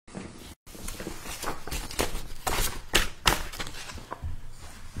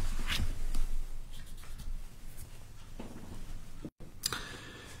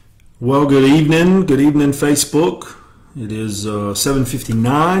Well, good evening. Good evening, Facebook. It is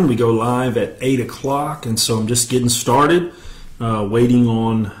 7:59. We go live at 8 o'clock, and so I'm just getting started, waiting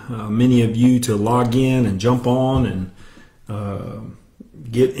on many of you to log in and jump on and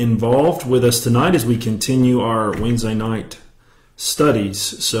get involved with us tonight as we continue our Wednesday night studies.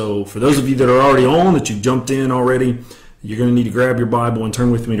 So for those of you that are already on, that you've jumped in already, you're going to need to grab your Bible and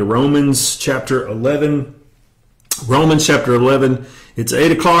turn with me to Romans chapter 11. Romans chapter 11. It's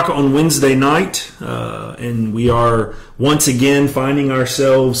 8 o'clock on Wednesday night, and we are once again finding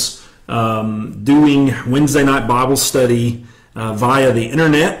ourselves doing Wednesday night Bible study via the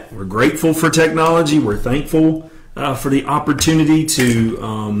internet. We're grateful for technology. We're thankful for the opportunity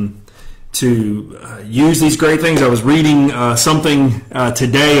to use these great things. I was reading something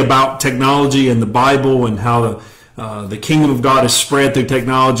today about technology and the Bible and how the kingdom of God is spread through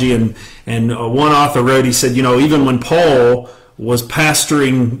technology. And one author wrote, he said, even when Paul was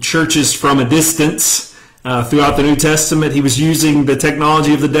pastoring churches from a distance throughout the New Testament, he was using the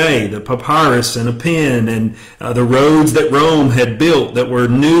technology of the day, the papyrus and a pen, and the roads that Rome had built that were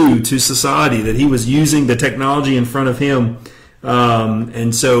new to society, that he was using the technology in front of him.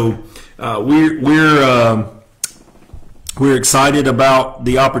 And so we're excited about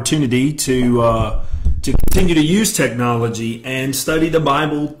the opportunity to continue to use technology and study the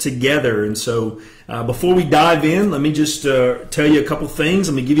Bible together. And so before we dive in, let me just tell you a couple things.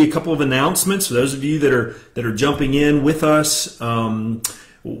 Let me give you a couple of announcements for those of you that are jumping in with us.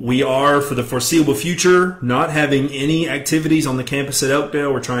 We are, for the foreseeable future, not having any activities on the campus at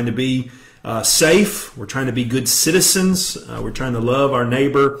Elkdale. We're trying to be safe. We're trying to be good citizens. We're trying to love our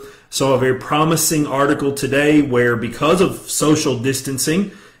neighbor. Saw a very promising article today where, because of social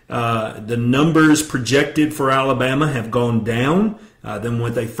distancing, the numbers projected for Alabama have gone down than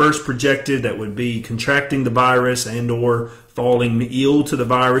what they first projected. That would be contracting the virus and or falling ill to the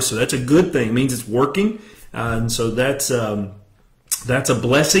virus. So that's a good thing. It means it's working. And so that's a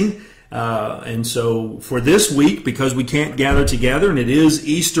blessing. And so for this week, because we can't gather together and it is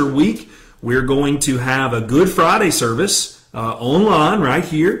Easter week, we're going to have a Good Friday service online right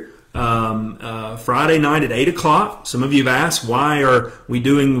here. Friday night at 8 o'clock. Some of you have asked, why are we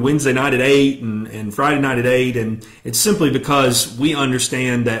doing Wednesday night at 8 and Friday night at 8? And it's simply because we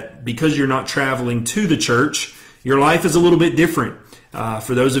understand that because you're not traveling to the church, your life is a little bit different.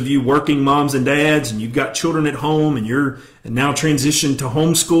 For those of you working moms and dads and you've got children at home and you're now transitioned to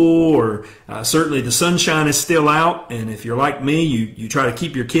homeschool, or certainly the sunshine is still out, and if you're like me, you try to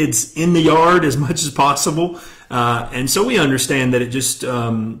keep your kids in the yard as much as possible. And so we understand that it just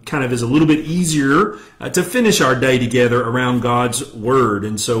kind of is a little bit easier to finish our day together around God's Word.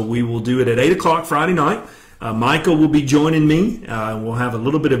 And so we will do it at 8 o'clock Friday night. Michael will be joining me. We'll have a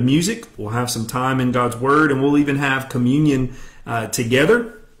little bit of music. We'll have some time in God's Word, and we'll even have communion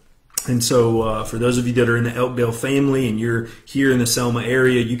together. And so for those of you that are in the Elkdale family and you're here in the Selma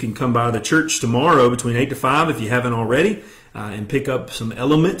area, you can come by the church tomorrow between 8 to 5 if you haven't already, and pick up some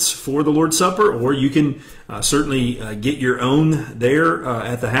elements for the Lord's Supper, or you can certainly get your own there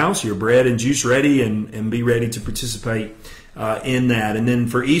at the house, your bread and juice ready, and be ready to participate in that. And then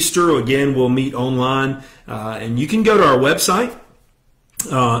for Easter, again, we'll meet online, and you can go to our website,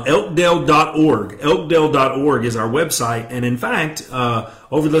 Elkdale.org. Elkdale.org is our website, and in fact,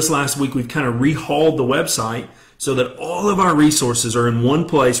 over this last week, we've kind of rehauled the website so that all of our resources are in one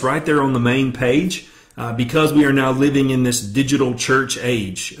place right there on the main page. Because we are now living in this digital church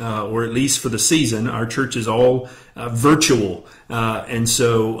age, or at least for the season, our church is all virtual, and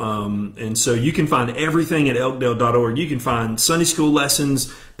so you can find everything at Elkdale.org. You can find Sunday school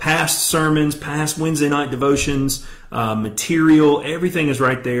lessons, past sermons, past Wednesday night devotions, material. Everything is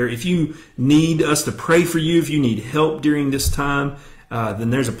right there. If you need us to pray for you, if you need help during this time, then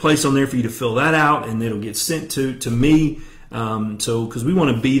there's a place on there for you to fill that out, and it'll get sent to me. So, because we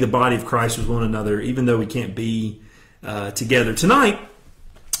want to be the body of Christ with one another, even though we can't be together. Tonight,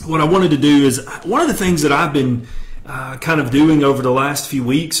 what I wanted to do is, one of the things that I've been kind of doing over the last few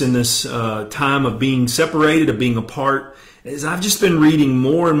weeks in this time of being separated, of being apart, is I've just been reading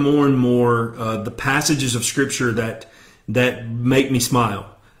more and more and more the passages of Scripture that make me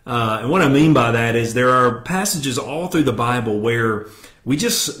smile. And what I mean by that is there are passages all through the Bible where we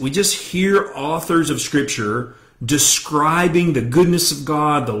just hear authors of Scripture describing the goodness of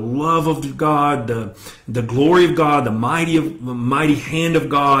God, the love of God, the glory of God, the mighty hand of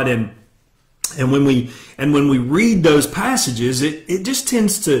God, and when we read those passages, it just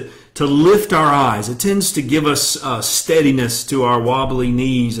tends to lift our eyes. It tends to give us steadiness to our wobbly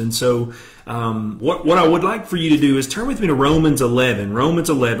knees. And so what I would like for you to do is turn with me to Romans 11. Romans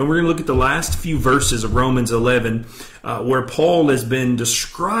 11. We're going to look at the last few verses of Romans 11 where Paul has been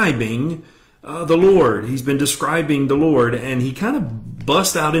describing the Lord. He's been describing the Lord, and he kind of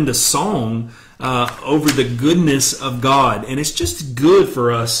busts out into song over the goodness of God. And it's just good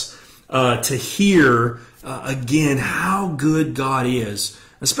for us to hear again how good God is,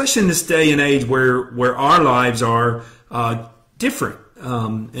 especially in this day and age where our lives are different.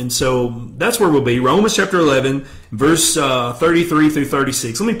 And so that's where we'll be. Romans chapter 11, verse 33 through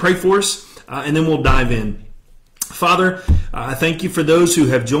 36. Let me pray for us, and then we'll dive in. Father, I thank you for those who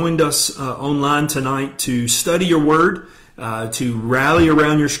have joined us online tonight to study your word, to rally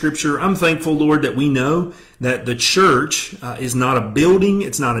around your scripture. I'm thankful, Lord, that we know that the church is not a building,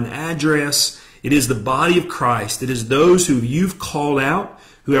 it's not an address. It is the body of Christ. It is those who you've called out,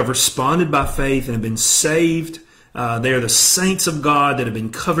 who have responded by faith and have been saved. They are the saints of God that have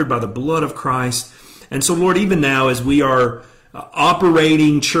been covered by the blood of Christ. And so, Lord, even now as we are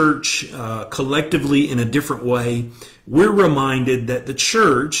operating church collectively in a different way, we're reminded that the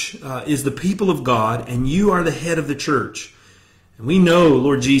church is the people of God, and you are the head of the church. And we know,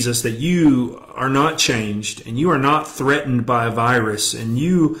 Lord Jesus, that you are not changed, and you are not threatened by a virus, and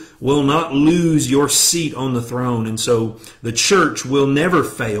you will not lose your seat on the throne. And so the church will never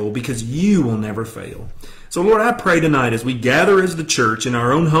fail because you will never fail. So, Lord, I pray tonight as we gather as the church in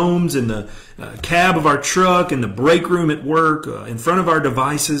our own homes, in the cab of our truck, in the break room at work, in front of our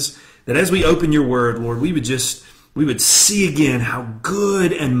devices, that as we open your word, Lord, we would see again how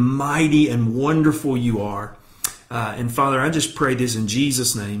good and mighty and wonderful you are. And Father, I just pray this in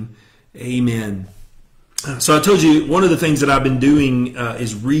Jesus' name. Amen. So I told you one of the things that I've been doing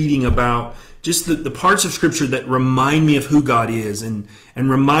is reading about just the parts of Scripture that remind me of who God is and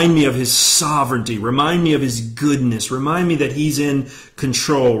remind me of His sovereignty, remind me of His goodness, remind me that He's in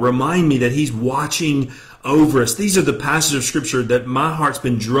control, remind me that He's watching over us. These are the passages of Scripture that my heart's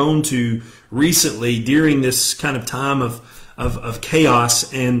been drawn to recently during this kind of time of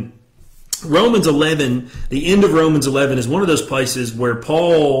chaos. And Romans 11, the end of Romans 11 is one of those places where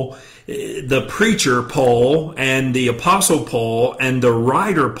Paul, the preacher Paul, and the apostle Paul, and the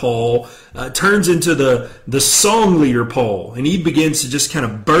writer Paul turns into the song leader Paul. And he begins to just kind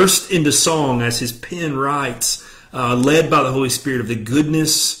of burst into song as his pen writes, led by the Holy Spirit, of the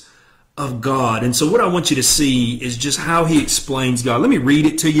goodness of God. And so what I want you to see is just how he explains God. Let me read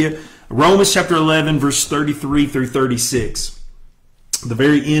it to you. Romans chapter 11, verse 33 through 36. The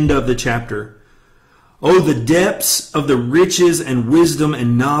very end of the chapter. Oh, the depths of the riches and wisdom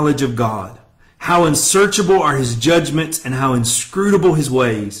and knowledge of God. How unsearchable are His judgments and how inscrutable His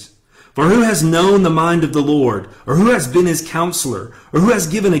ways. For who has known the mind of the Lord? Or who has been His counselor? Or who has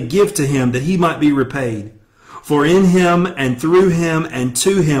given a gift to Him that He might be repaid? For in Him and through Him and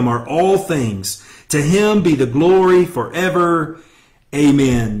to Him are all things. To Him be the glory forever.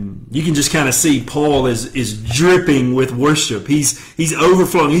 Amen. You can just kind of see Paul is dripping with worship. He's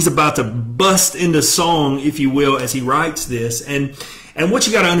overflowing. He's about to bust into song, if you will, as he writes this. And what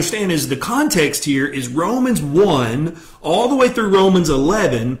you got to understand is the context here is Romans 1 all the way through Romans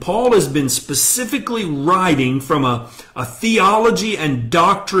 11. Paul has been specifically writing from a theology and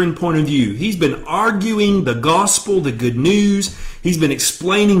doctrine point of view. He's been arguing the gospel, the good news. He's been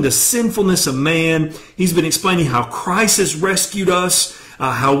explaining the sinfulness of man. He's been explaining how Christ has rescued us,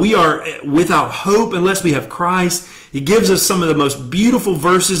 how we are without hope unless we have Christ. He gives us some of the most beautiful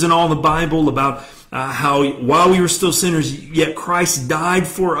verses in all the Bible about how while we were still sinners, yet Christ died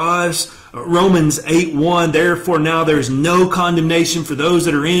for us. Romans 8:1, therefore now there is no condemnation for those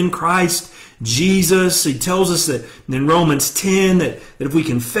that are in Christ Jesus. He tells us that in Romans 10 that if we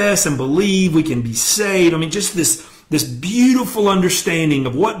confess and believe, we can be saved. I mean, just this beautiful understanding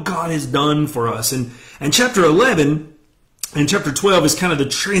of what God has done for us. And chapter 11 and chapter 12 is kind of the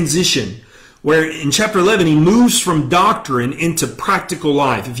transition, where in chapter 11 he moves from doctrine into practical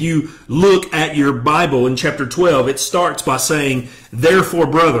life. If you look at your Bible in chapter 12, it starts by saying, therefore,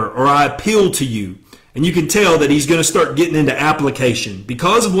 brother, or I appeal to you. And you can tell that he's going to start getting into application.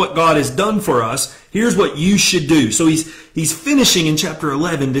 Because of what God has done for us, here's what you should do. So he's finishing in chapter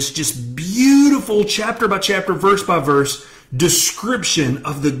 11 this just beautiful chapter by chapter, verse by verse description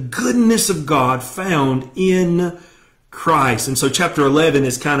of the goodness of God found in Christ. And so chapter 11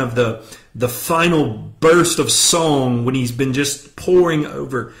 is kind of the final burst of song when he's been just pouring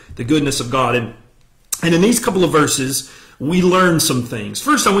over the goodness of God. And in these couple of verses, we learn some things.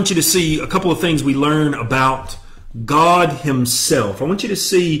 First, I want you to see a couple of things we learn about God Himself. I want you to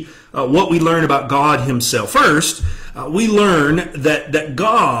see what we learn about God Himself. First, we learn that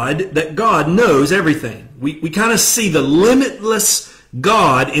God knows everything. We kind of see the limitless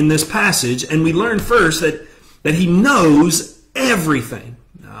God in this passage, and we learn first that He knows everything.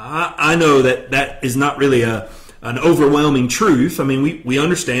 I know that is not really an overwhelming truth. I mean, we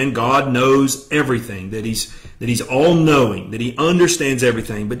understand God knows everything, that He's all-knowing, that He understands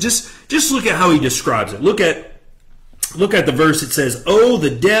everything. But just look at how He describes it. Look at the verse. It says, "Oh, the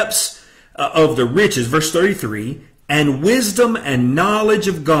depths of the riches," verse 33, "and wisdom and knowledge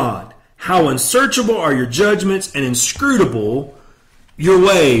of God. How unsearchable are your judgments and inscrutable your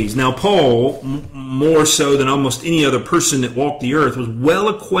ways." Now, Paul, more so than almost any other person that walked the earth, was well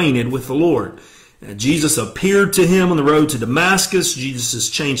acquainted with the Lord. Jesus appeared to him on the road to Damascus. Jesus has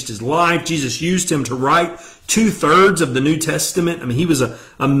changed his life. Jesus used him to write 2/3 of the New Testament. I mean, he was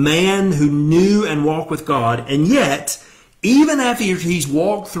a man who knew and walked with God. And yet, even after he's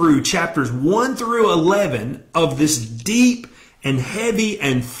walked through chapters 1 through 11 of this deep and heavy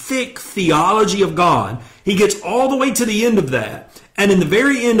and thick theology of God, he gets all the way to the end of that. And in the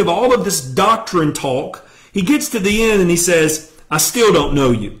very end of all of this doctrine talk, he gets to the end and he says, "I still don't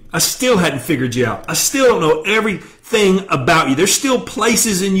know you. I still hadn't figured you out. I still don't know everything about you. There's still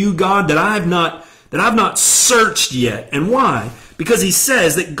places in you, God, that I've not searched yet." And why? Because he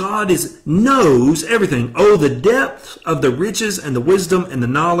says that God knows everything. Oh, the depth of the riches and the wisdom and the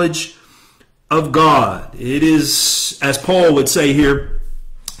knowledge of God. It is, as Paul would say here,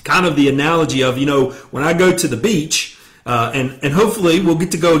 kind of the analogy of, when I go to the beach, and hopefully we'll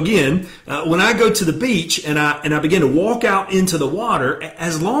get to go again. When I go to the beach and I begin to walk out into the water,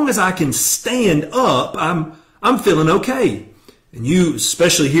 as long as I can stand up, I'm feeling okay. And you,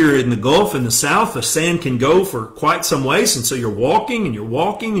 especially here in the Gulf in the South, the sand can go for quite some ways, and so you're walking and you're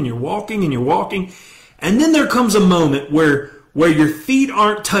walking and you're walking and you're walking, and then there comes a moment where your feet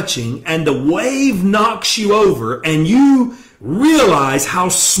aren't touching and the wave knocks you over, and you realize how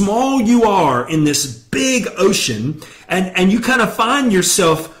small you are in this big ocean, and you kind of find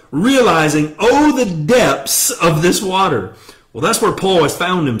yourself realizing, oh, the depths of this water. Well, that's where Paul has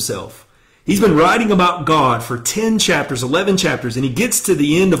found himself. He's been writing about God for 10 chapters, 11 chapters, and he gets to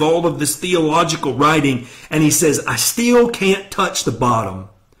the end of all of this theological writing, and he says, I still can't touch the bottom.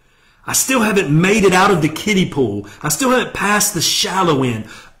 I still haven't made it out of the kiddie pool. I still haven't passed the shallow end.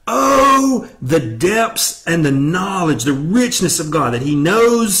 Oh, the depths and the knowledge, the richness of God, that He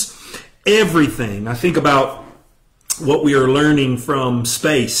knows everything. I think about what we are learning from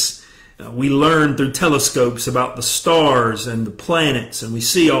space. We learn through telescopes about the stars and the planets, and we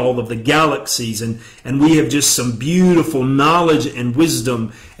see all of the galaxies, and we have just some beautiful knowledge and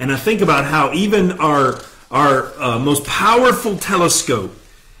wisdom. And I think about how even our most powerful telescope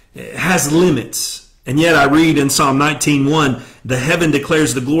has limits. And yet I read in Psalm 19:1, the heaven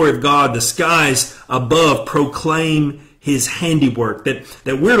declares the glory of God, the skies above proclaim His handiwork.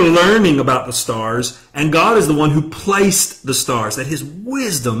 That we're learning about the stars, and God is the one who placed the stars, that His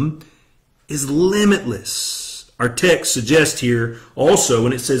wisdom is limitless. Our text suggests here also,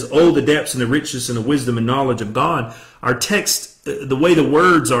 when it says, oh, the depths and the richness and the wisdom and knowledge of God, our text, the way the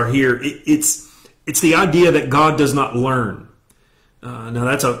words are here, it's the idea that God does not learn. Now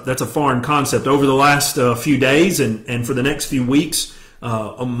that's a foreign concept. Over the last few days and for the next few weeks,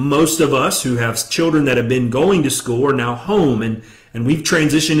 most of us who have children that have been going to school are now home, and we've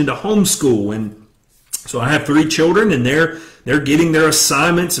transitioned into homeschool. And so I have 3 children, and they're getting their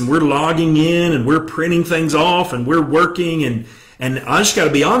assignments, and we're logging in, and we're printing things off, and we're working, and I just got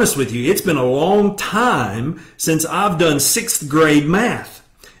to be honest with you, it's been a long time since I've done 6th grade math.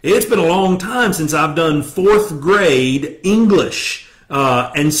 It's been a long time since I've done 4th grade English.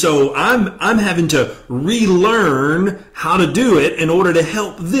 And so I'm having to relearn how to do it in order to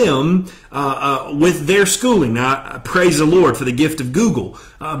help them with their schooling. Now, I praise the Lord for the gift of Google,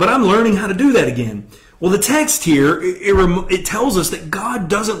 but I'm learning how to do that again. Well, the text here, it tells us that God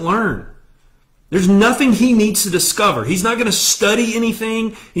doesn't learn. There's nothing He needs to discover. He's not going to study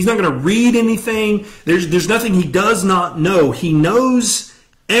anything. He's not going to read anything. There's nothing He does not know. He knows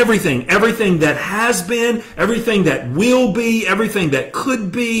everything that has been, everything that will be, everything that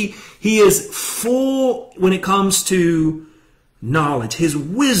could be. He is full when it comes to knowledge. His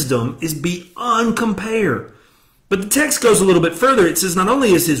wisdom is beyond compare. But the text goes a little bit further. It says not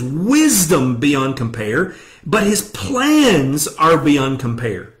only is His wisdom beyond compare, but His plans are beyond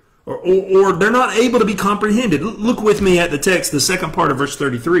compare. Or they're not able to be comprehended. Look with me at the text, the second part of verse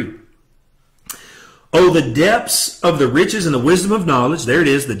 33. Oh, the depths of the riches and the wisdom of knowledge. There it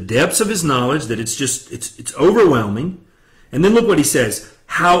is, the depths of His knowledge, that it's overwhelming. And then look what he says.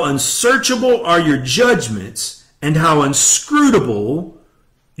 How unsearchable are your judgments, and how inscrutable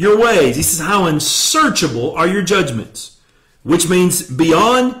your ways. He says, how unsearchable are your judgments, which means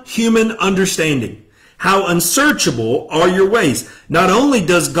beyond human understanding. How unsearchable are your ways. Not only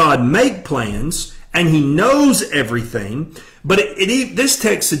does God make plans and he knows everything, but this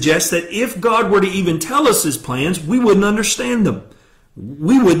text suggests that if God were to even tell us his plans, we wouldn't understand them.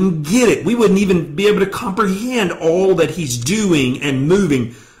 We wouldn't get it. We wouldn't even be able to comprehend all that he's doing and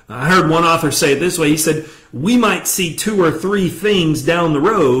moving. I heard one author say it this way. He said, we might see 2 or 3 things down the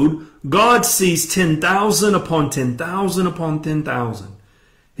road. God sees 10,000 upon 10,000 upon 10,000.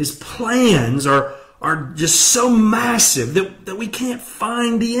 His plans are just so massive that we can't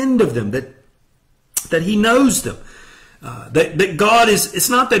find the end of them, that he knows them. That God is, it's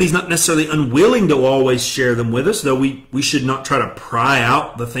not that he's not necessarily unwilling to always share them with us, though we should not try to pry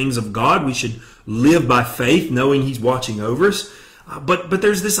out the things of God. We should live by faith, knowing he's watching over us. But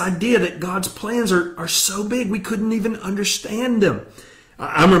there's this idea that God's plans are so big we couldn't even understand them.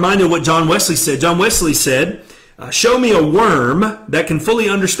 I'm reminded of what John Wesley said. John Wesley said, show me a worm that can fully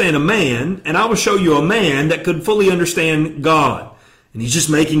understand a man, and I will show you a man that could fully understand God. And he's just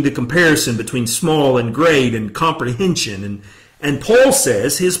making the comparison between small and great and comprehension. And Paul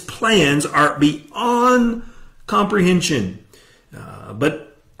says his plans are beyond comprehension.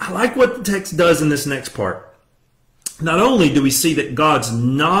 But I like what the text does in this next part. Not only do we see that God's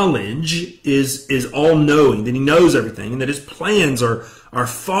knowledge is all-knowing, that he knows everything, and that his plans are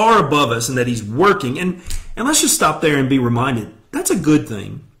far above us, and that he's working. And let's just stop there and be reminded, that's a good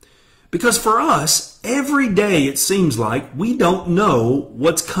thing. Because for us, every day it seems like we don't know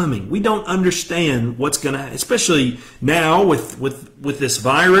what's coming. We don't understand what's going to, especially now with this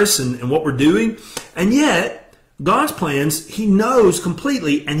virus and what we're doing. And yet, God's plans, he knows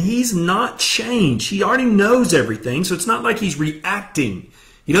completely, and he's not changed. He already knows everything, so it's not like he's reacting.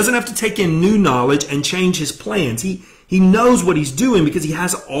 He doesn't have to take in new knowledge and change his plans. He knows what he's doing because he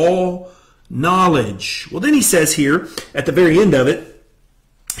has all knowledge. Well, then he says here at the very end of it,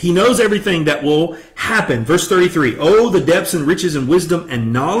 he knows everything that will happen. Verse 33, oh, the depths and riches and wisdom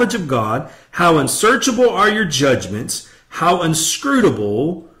and knowledge of God, how unsearchable are your judgments, how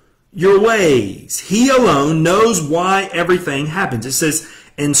inscrutable your ways. He alone knows why everything happens. It says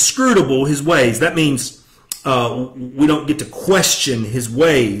inscrutable his ways. That means we don't get to question his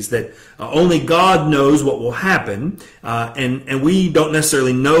ways, that only God knows what will happen, and we don't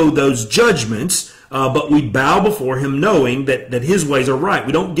necessarily know those judgments, but we bow before him knowing that his ways are right.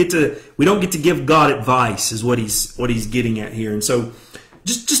 We don't get to give God advice, is what he's getting at here. And so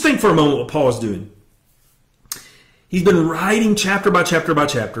just think for a moment what Paul is doing. He's been writing chapter by chapter by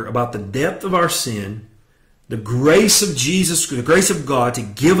chapter about the depth of our sin, the grace of Jesus, the grace of God to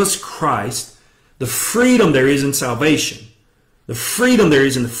give us Christ, the freedom there is in salvation, the freedom there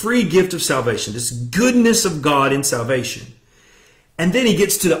is in the free gift of salvation, this goodness of God in salvation. And then he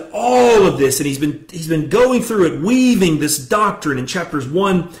gets to all of this, and he's been going through it, weaving this doctrine in chapters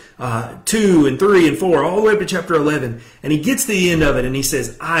 1, 2, and 3, and 4, all the way up to chapter 11. And he gets to the end of it, and he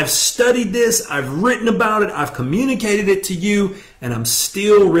says, I've studied this, I've written about it, I've communicated it to you, and I'm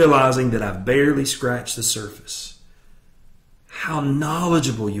still realizing that I've barely scratched the surface. How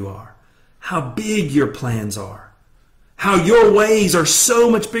knowledgeable you are, how big your plans are, how your ways are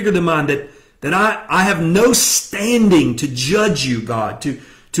so much bigger than mine that I have no standing to judge you, God,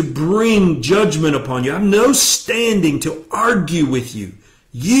 to bring judgment upon you. I have no standing to argue with you.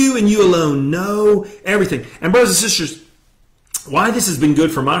 You and you alone know everything. And brothers and sisters, why this has been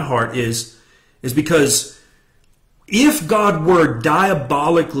good for my heart is because if God were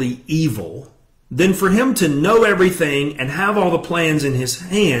diabolically evil, then for him to know everything and have all the plans in his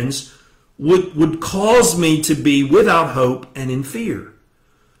hands would cause me to be without hope and in fear.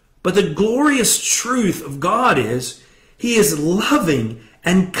 But the glorious truth of God is he is loving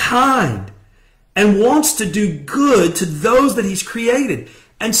and kind and wants to do good to those that he's created.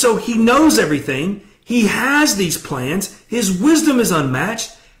 And so he knows everything. He has these plans. His wisdom is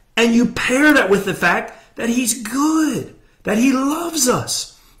unmatched. And you pair that with the fact that he's good, that he loves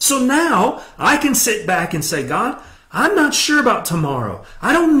us. So now I can sit back and say, God, I'm not sure about tomorrow.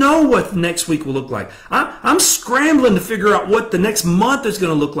 I don't know what next week will look like. I'm scrambling to figure out what the next month is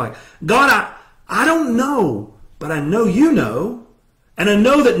going to look like. God, I don't know, but I know you know. And I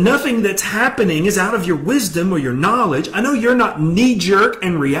know that nothing that's happening is out of your wisdom or your knowledge. I know you're not knee-jerk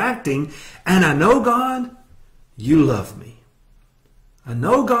and reacting. And I know, God, you love me. I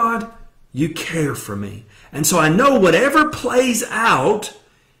know, God, you care for me. And so I know whatever plays out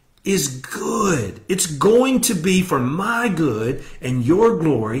is good. It's going to be for my good and your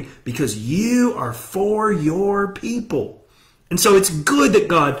glory because you are for your people. And so it's good that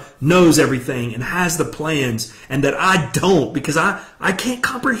God knows everything and has the plans, and that I don't, because I can't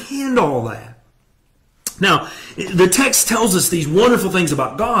comprehend all that. Now, the text tells us these wonderful things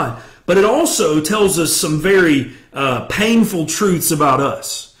about God, but it also tells us some very painful truths about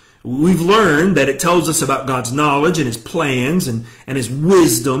us. We've learned that it tells us about God's knowledge and His plans and His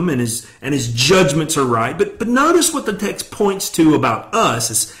wisdom and His judgments are right. But notice what the text points to about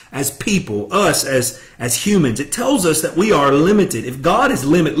us as people, us as humans. It tells us that we are limited. If God is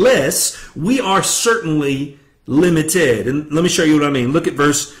limitless, we are certainly limited. And let me show you what I mean. Look at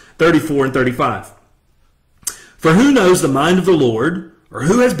verse 34 and 35. For who knows the mind of the Lord, or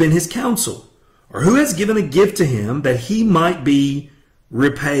who has been His counsel, or who has given a gift to Him that He might be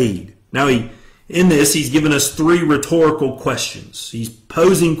repaid? Now, in this, he's given us three rhetorical questions. He's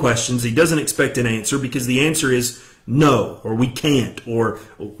posing questions. He doesn't expect an answer, because the answer is no, or we can't, or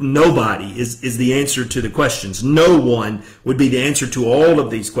nobody is the answer to the questions. No one would be the answer to all of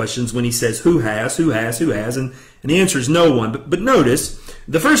these questions when he says who has, and the answer is no one. But notice,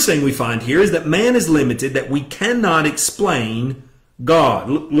 the first thing we find here is that man is limited, that we cannot explain God.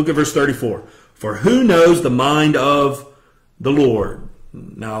 Look at verse 34. For who knows the mind of the Lord?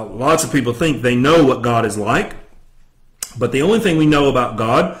 Now, lots of people think they know what God is like, but the only thing we know about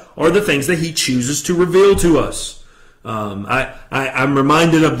God are the things that He chooses to reveal to us. I'm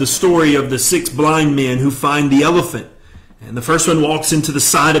reminded of the story of the 6 blind men who find the elephant. And the first one walks into the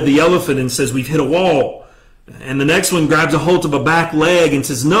side of the elephant and says, "We've hit a wall." And the next one grabs a hold of a back leg and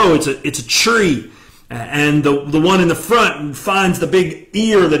says, "No, it's a tree." And the one in the front finds the big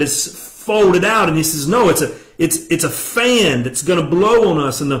ear that is folded out, and he says, "No, it's a fan that's going to blow on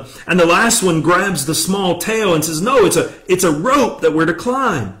us." And the last one grabs the small tail and says, "No, it's a rope that we're to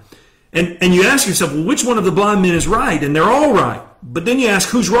climb." And you ask yourself, well, which one of the blind men is right? And they're all right. But then you ask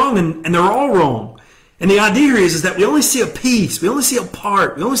who's wrong, and they're all wrong. And the idea here is that we only see a piece. We only see a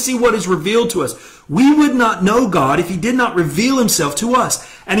part. We only see what is revealed to us. We would not know God if He did not reveal Himself to us.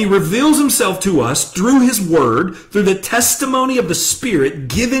 And He reveals Himself to us through His Word, through the testimony of the Spirit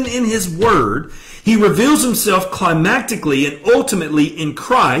given in His Word. He reveals Himself climactically and ultimately in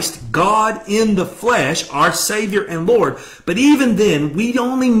Christ, God in the flesh, our Savior and Lord. But even then, we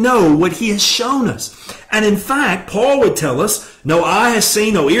only know what He has shown us. And in fact, Paul would tell us, no eye has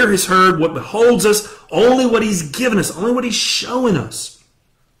seen, no ear has heard what beholds us, only what He's given us, only what He's showing us.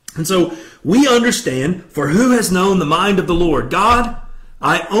 And so we understand, for who has known the mind of the Lord? God,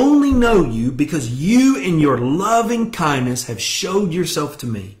 I only know You because You in Your loving kindness have showed Yourself to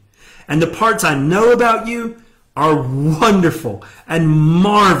me. And the parts I know about You are wonderful and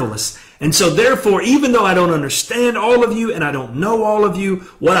marvelous. And so therefore, even though I don't understand all of You and I don't know all of You,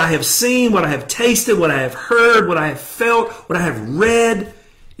 what I have seen, what I have tasted, what I have heard, what I have felt, what I have read,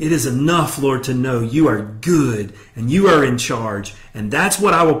 it is enough, Lord, to know You are good and You are in charge. And that's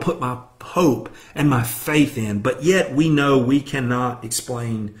what I will put my hope and my faith in. But yet we know we cannot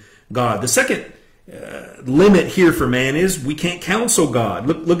explain God. The second limit here for man is we can't counsel God.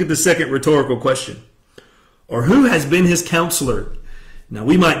 Look at the second rhetorical question. Or who has been His counselor? Now,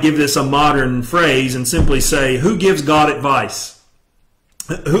 we might give this a modern phrase and simply say, who gives God advice?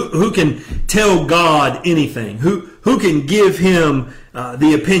 Who can tell God anything? Who can give Him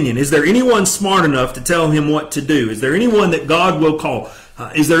the opinion? Is there anyone smart enough to tell Him what to do? Is there anyone that God will call?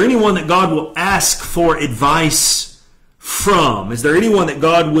 Is there anyone that God will ask for advice from? Is there anyone that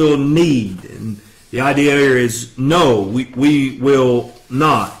God will need? And the idea here is no, we will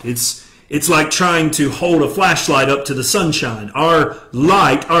not. It's like trying to hold a flashlight up to the sunshine. Our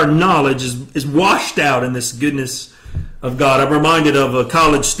light, our knowledge is washed out in this goodness of God. I'm reminded of a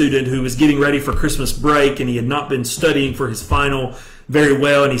college student who was getting ready for Christmas break, and he had not been studying for his final very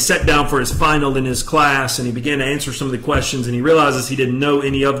well, and he sat down for his final in his class, and he began to answer some of the questions, and he realizes he didn't know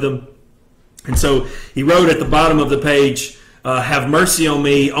any of them. And so he wrote at the bottom of the page, have mercy on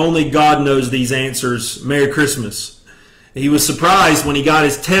me, only God knows these answers, Merry Christmas. He was surprised when he got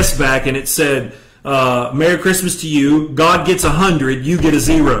his test back and it said, Merry Christmas to you, God gets 100, you get a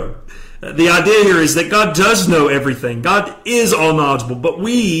 0. The idea here is that God does know everything. God is all knowledgeable, but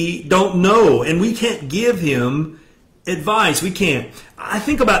we don't know, and we can't give Him advice. We can't. I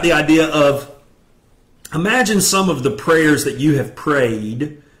think about the idea of, imagine some of the prayers that you have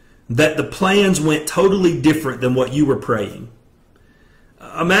prayed that the plans went totally different than what you were praying.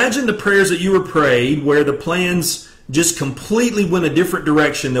 Imagine the prayers that you were prayed where the plans just completely went a different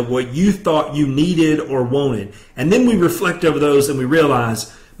direction than what you thought you needed or wanted. And then we reflect over those and we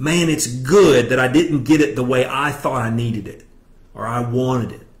realize, man, it's good that I didn't get it the way I thought I needed it or I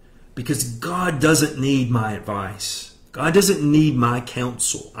wanted it. Because God doesn't need my advice. God doesn't need my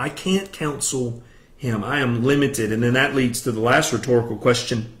counsel. I can't counsel him. I am limited. And then that leads to the last rhetorical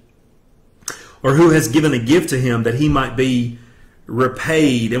question. Or who has given a gift to him that he might be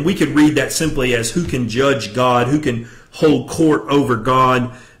repaid? And we could read that simply as who can judge God, who can hold court over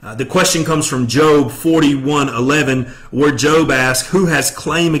God. The question comes from Job 41:11, where Job asks, who has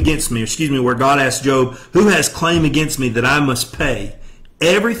claim against me? Where God asks Job, who has claim against me that I must pay?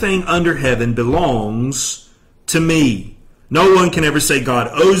 Everything under heaven belongs to me. No one can ever say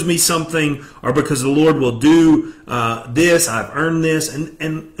God owes me something, or because the Lord will do this, I've earned this.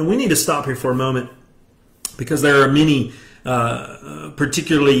 And we need to stop here for a moment, because there are many,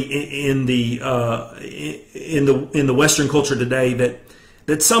 particularly in the Western culture today,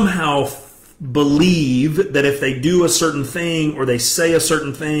 that somehow believe that if they do a certain thing, or they say a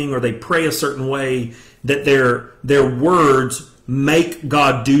certain thing, or they pray a certain way, that their words make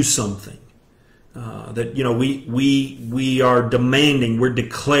God do something. That we are demanding, we're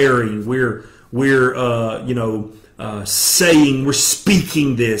declaring, we're saying, we're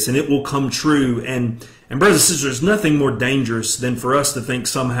speaking this, and it will come true. And brothers and sisters, there's nothing more dangerous than for us to think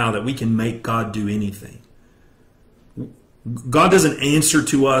somehow that we can make God do anything. God doesn't answer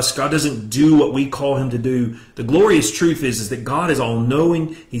to us. God doesn't do what we call him to do. The glorious truth is that God is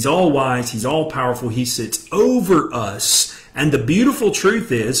all-knowing. He's all-wise. He's all-powerful. He sits over us. And the beautiful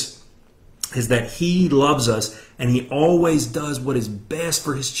truth is that he loves us, and he always does what is best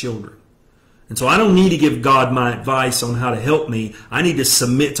for his children. And so I don't need to give God my advice on how to help me. I need to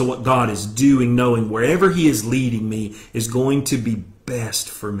submit to what God is doing, knowing wherever he is leading me is going to be best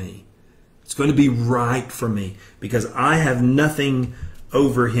for me. It's going to be right for me, because I have nothing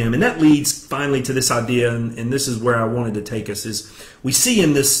over him. And that leads finally to this idea, and this is where I wanted to take us, is we see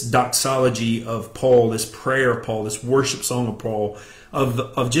in this doxology of Paul, this prayer of Paul, this worship song of Paul,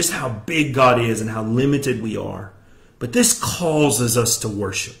 of just how big God is and how limited we are. But this causes us to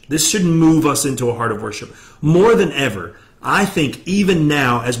worship. This should move us into a heart of worship. More than ever, I think even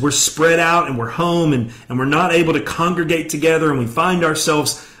now, as we're spread out and we're home and we're not able to congregate together, and we find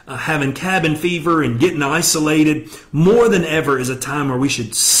ourselves having cabin fever and getting isolated, more than ever is a time where we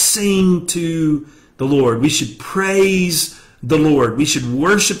should sing to the Lord. We should praise the Lord. We should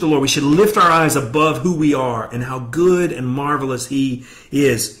worship the Lord. We should lift our eyes above who we are and how good and marvelous he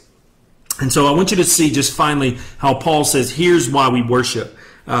is. And so I want you to see just finally how Paul says, here's why we worship.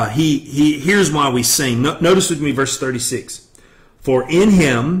 Here's why we sing. Notice with me verse 36. For in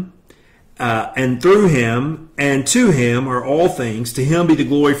him and through him and to him are all things. To him be the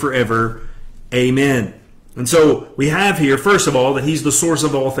glory forever. Amen. And so we have here, first of all, that he's the source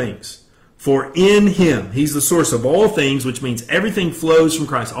of all things. For in him, he's the source of all things, which means everything flows from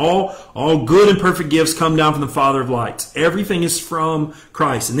Christ. All good and perfect gifts come down from the Father of lights. Everything is from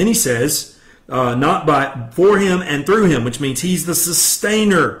Christ. And then he says, for him and through him, which means he's the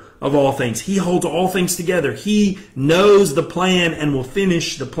sustainer of all things. He holds all things together. He knows the plan and will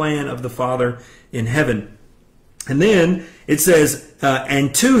finish the plan of the Father in heaven. And then it says,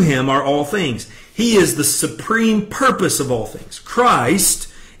 and to him are all things. He is the supreme purpose of all things. Christ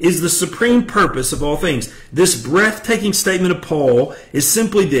is the supreme purpose of all things. This breathtaking statement of Paul is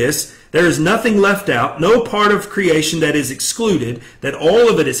simply this: there is nothing left out, no part of creation that is excluded, that all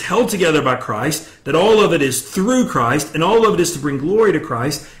of it is held together by Christ, that all of it is through Christ, and all of it is to bring glory to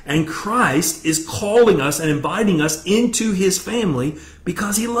Christ, and Christ is calling us and inviting us into his family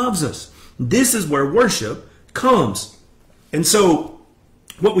because he loves us. This is where worship comes. And so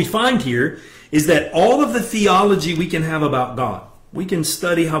what we find here is that all of the theology we can have about God, we can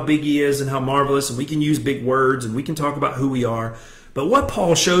study how big he is and how marvelous, and we can use big words, and we can talk about who we are. But what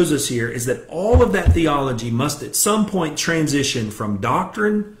Paul shows us here is that all of that theology must at some point transition from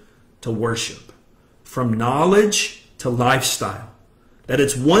doctrine to worship, from knowledge to lifestyle. That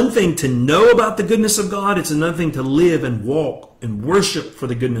it's one thing to know about the goodness of God, it's another thing to live and walk and worship for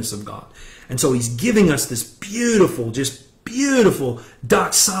the goodness of God. And so he's giving us this beautiful, just beautiful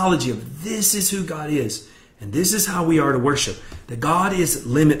doxology of this is who God is. And this is how we are to worship. That God is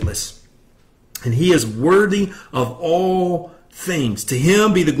limitless. And he is worthy of all things. To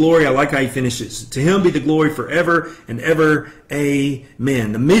him be the glory. I like how he finishes. To him be the glory forever and ever.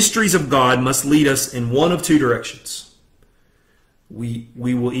 Amen. The mysteries of God must lead us in one of two directions. We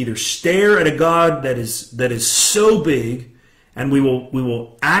will either stare at a God that is so big, and we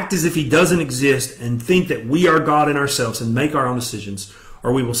will act as if he doesn't exist and think that we are God in ourselves and make our own decisions.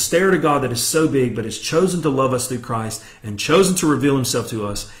 or we will stare at a God that is so big but has chosen to love us through Christ and chosen to reveal himself to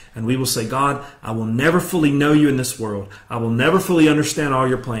us. And we will say, God, I will never fully know you in this world. I will never fully understand all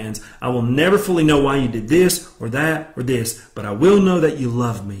your plans. I will never fully know why you did this or that or this. But I will know that you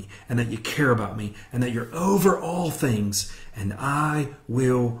love me and that you care about me and that you're over all things. And I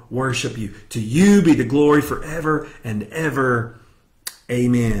will worship you. To you be the glory forever and ever.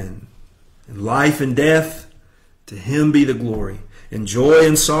 Amen. In life and death, to him be the glory. In joy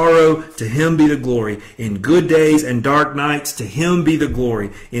and sorrow, to him be the glory. In good days and dark nights, to him be the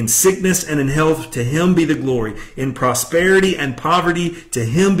glory. In sickness and in health, to him be the glory. In prosperity and poverty, to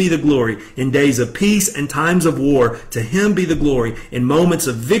him be the glory. In days of peace and times of war, to him be the glory. In moments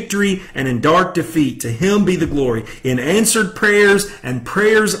of victory and in dark defeat, to him be the glory. In answered prayers and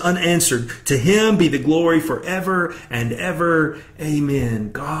prayers unanswered, to him be the glory forever and ever.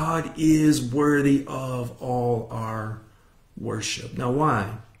 Amen. God is worthy of all our worship. Now,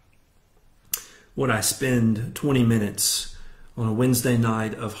 why would I spend 20 minutes on a Wednesday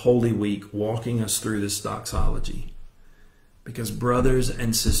night of Holy Week walking us through this doxology? Because, brothers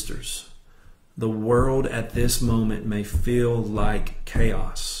and sisters, the world at this moment may feel like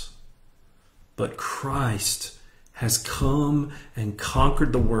chaos, but Christ has come and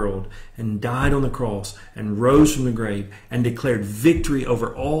conquered the world and died on the cross and rose from the grave and declared victory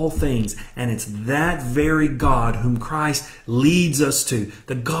over all things. And it's that very God whom Christ leads us to,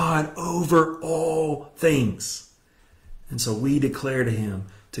 the God over all things. And so we declare to him,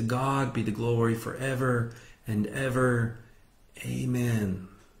 to God be the glory forever and ever. Amen.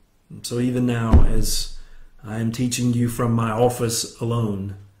 And so even now, as I am teaching you from my office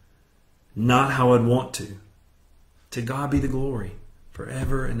alone, not how I'd want to God be the glory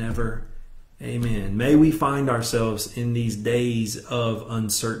forever and ever. Amen. May we find ourselves in these days of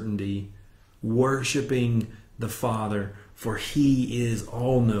uncertainty worshiping the Father, for he is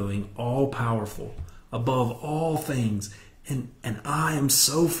all-knowing, all-powerful, above all things. And I am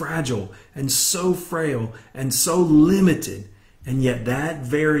so fragile and so frail and so limited. And yet that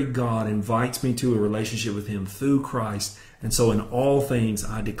very God invites me to a relationship with him through Christ. And so in all things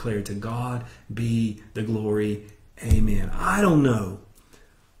I declare, to God be the glory. Amen. I don't know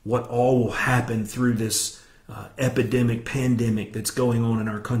what all will happen through this epidemic, pandemic that's going on in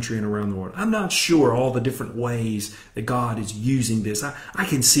our country and around the world. I'm not sure all the different ways that God is using this. I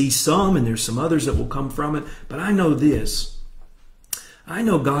can see some, and there's some others that will come from it, but I know this. I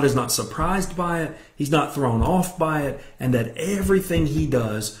know God is not surprised by it. He's not thrown off by it, and that everything he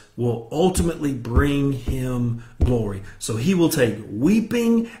does will ultimately bring him glory. So he will take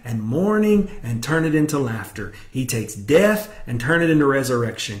weeping and mourning and turn it into laughter. He takes death and turn it into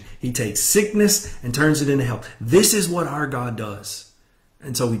resurrection. He takes sickness and turns it into health. This is what our God does.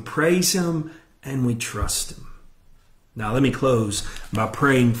 And so we praise him and we trust him. Now let me close by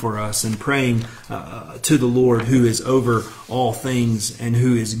praying for us and praying to the Lord who is over all things and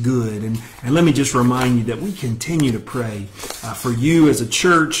who is good. And let me just remind you that we continue to pray for you as a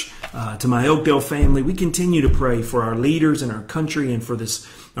church, to my Elkdale family. We continue to pray for our leaders in our country and for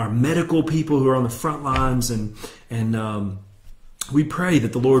our medical people who are on the front lines. And we pray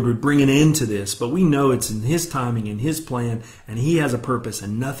that the Lord would bring an end to this. But we know it's in his timing and his plan, and he has a purpose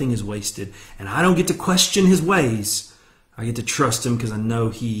and nothing is wasted. And I don't get to question his ways. I get to trust him because I know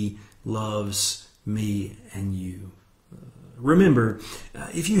he loves me and you. Remember,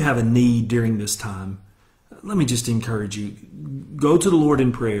 if you have a need during this time, let me just encourage you. Go to the Lord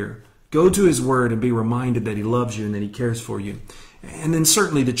in prayer. Go to his word and be reminded that he loves you and that he cares for you. And then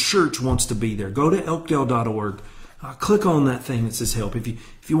certainly the church wants to be there. Go to elkdale.org. Click on that thing that says help.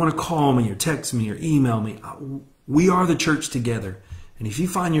 If you want to call me or text me or email me, we are the church together. And if you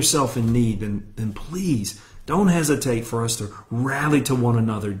find yourself in need, then please don't hesitate for us to rally to one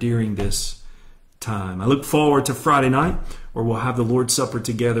another during this time. I look forward to Friday night, where we'll have the Lord's Supper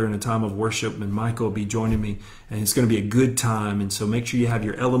together in a time of worship, and Michael will be joining me, and it's going to be a good time. And so make sure you have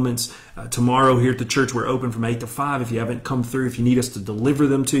your elements. Tomorrow here at the church, we're open from 8 to 5. If you haven't come through, if you need us to deliver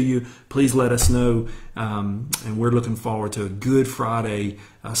them to you, please let us know. And we're looking forward to a Good Friday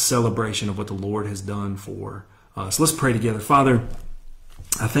celebration of what the Lord has done for us. Let's pray together. Father,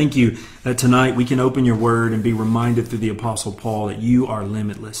 I thank you that tonight we can open your word and be reminded through the Apostle Paul that you are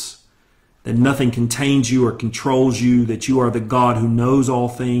limitless, that nothing contains you or controls you, that you are the God who knows all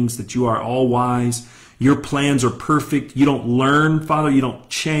things, that you are all wise. Your plans are perfect. You don't learn, Father. You don't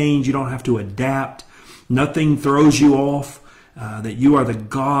change. You don't have to adapt. Nothing throws you off, that you are the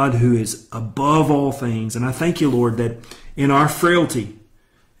God who is above all things. And I thank you, Lord, that in our frailty,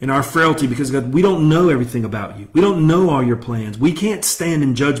 because God, we don't know everything about you. We don't know all your plans. We can't stand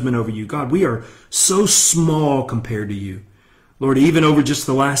in judgment over you. God, we are so small compared to you. Lord, even over just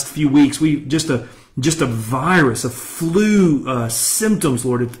the last few weeks, just a virus, a flu symptoms,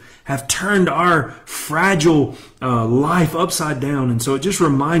 Lord, have turned our fragile life upside down. And so it just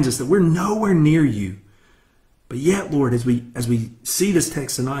reminds us that we're nowhere near you. But yet, Lord, as we see this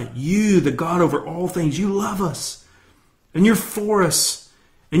text tonight, you, the God over all things, you love us. And you're for us.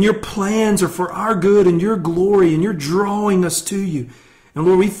 And your plans are for our good and your glory. And you're drawing us to you. And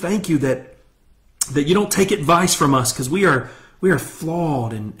Lord, we thank you that you don't take advice from us, because we are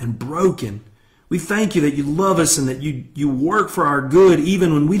flawed and broken. We thank you that you love us and that you work for our good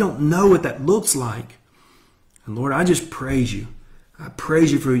even when we don't know what that looks like. And Lord, I just praise you. I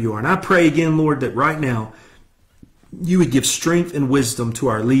praise you for who you are. And I pray again, Lord, that right now you would give strength and wisdom to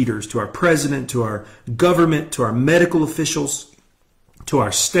our leaders, to our president, to our government, to our medical officials, to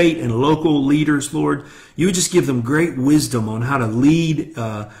our state and local leaders, Lord. You would just give them great wisdom on how to lead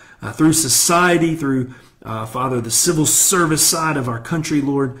through society, through, Father, the civil service side of our country,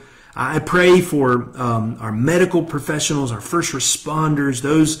 Lord. I pray for our medical professionals, our first responders,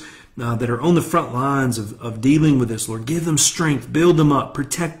 those that are on the front lines of dealing with this, Lord. Give them strength, build them up,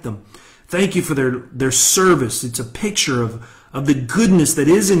 protect them. Thank you for their service. It's a picture of the goodness that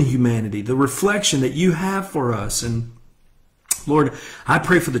is in humanity, the reflection that you have for us. And Lord, I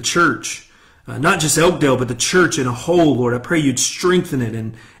pray for the church, not just Elkdale, but the church in a whole, Lord. I pray you'd strengthen it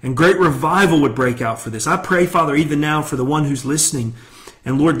and great revival would break out for this. I pray, Father, even now for the one who's listening.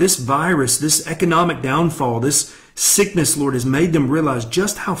 And Lord, this virus, this economic downfall, this sickness, Lord, has made them realize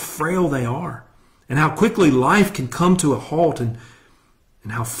just how frail they are and how quickly life can come to a halt and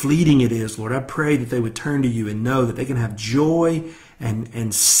how fleeting it is, Lord. I pray that they would turn to you and know that they can have joy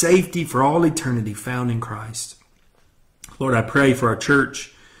and safety for all eternity found in Christ. Lord, I pray for our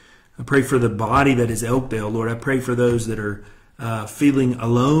church. I pray for the body that is Elkdale, Lord. I pray for those that are feeling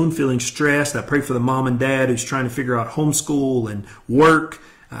alone, feeling stressed. I pray for the mom and dad who's trying to figure out homeschool and work.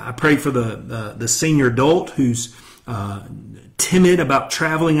 I pray for the senior adult who's timid about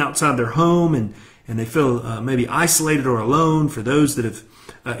traveling outside their home and they feel maybe isolated or alone. For those that have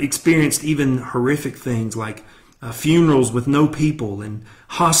experienced even horrific things like funerals with no people and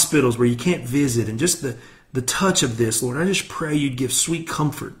hospitals where you can't visit, and just the touch of this, Lord, I just pray you'd give sweet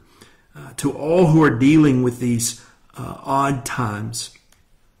comfort to all who are dealing with these odd times.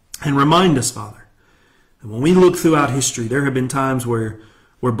 And remind us, Father, that when we look throughout history, there have been times where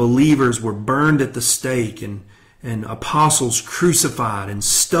believers were burned at the stake and apostles crucified and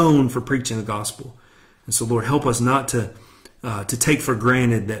stoned for preaching the gospel. And so, Lord, help us not to take for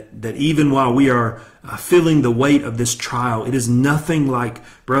granted that even while we are feeling the weight of this trial, it is nothing like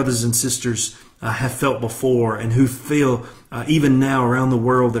brothers and sisters have felt before and who feel even now around the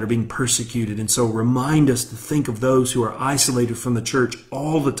world that are being persecuted. And so remind us to think of those who are isolated from the church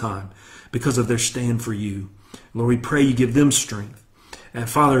all the time because of their stand for you. Lord, we pray you give them strength. And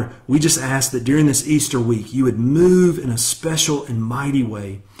Father, we just ask that during this Easter week, you would move in a special and mighty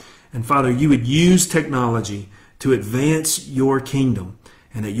way. And Father, you would use technology to advance your kingdom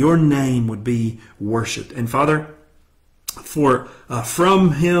and that your name would be worshiped. And Father, for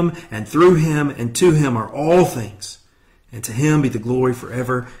from him and through him and to him are all things. And to him be the glory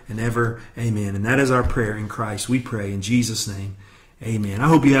forever and ever. Amen. And that is our prayer in Christ. We pray in Jesus' name. Amen. I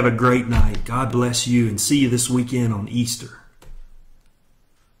hope you have a great night. God bless you, and see you this weekend on Easter.